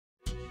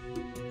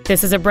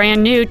This is a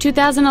brand new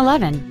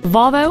 2011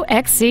 Volvo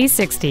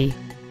XC60.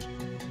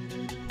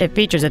 It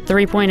features a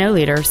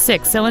 3.0-liter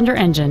 6-cylinder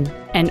engine,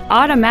 an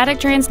automatic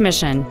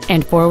transmission,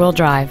 and 4-wheel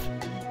drive.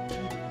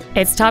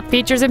 Its top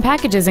features and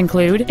packages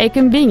include a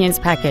convenience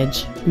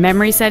package,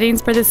 memory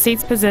settings for the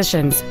seat's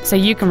positions so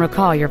you can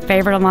recall your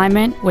favorite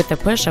alignment with the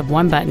push of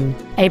one button,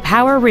 a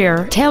power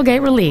rear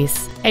tailgate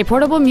release, a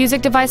portable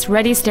music device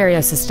ready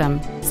stereo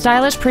system,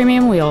 stylish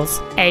premium wheels,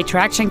 a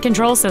traction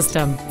control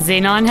system,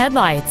 xenon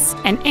headlights,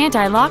 an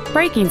anti-lock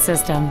braking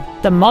system,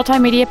 the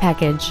multimedia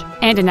package,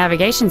 and a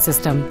navigation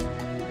system.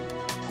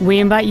 We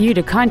invite you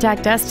to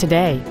contact us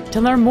today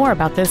to learn more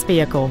about this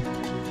vehicle.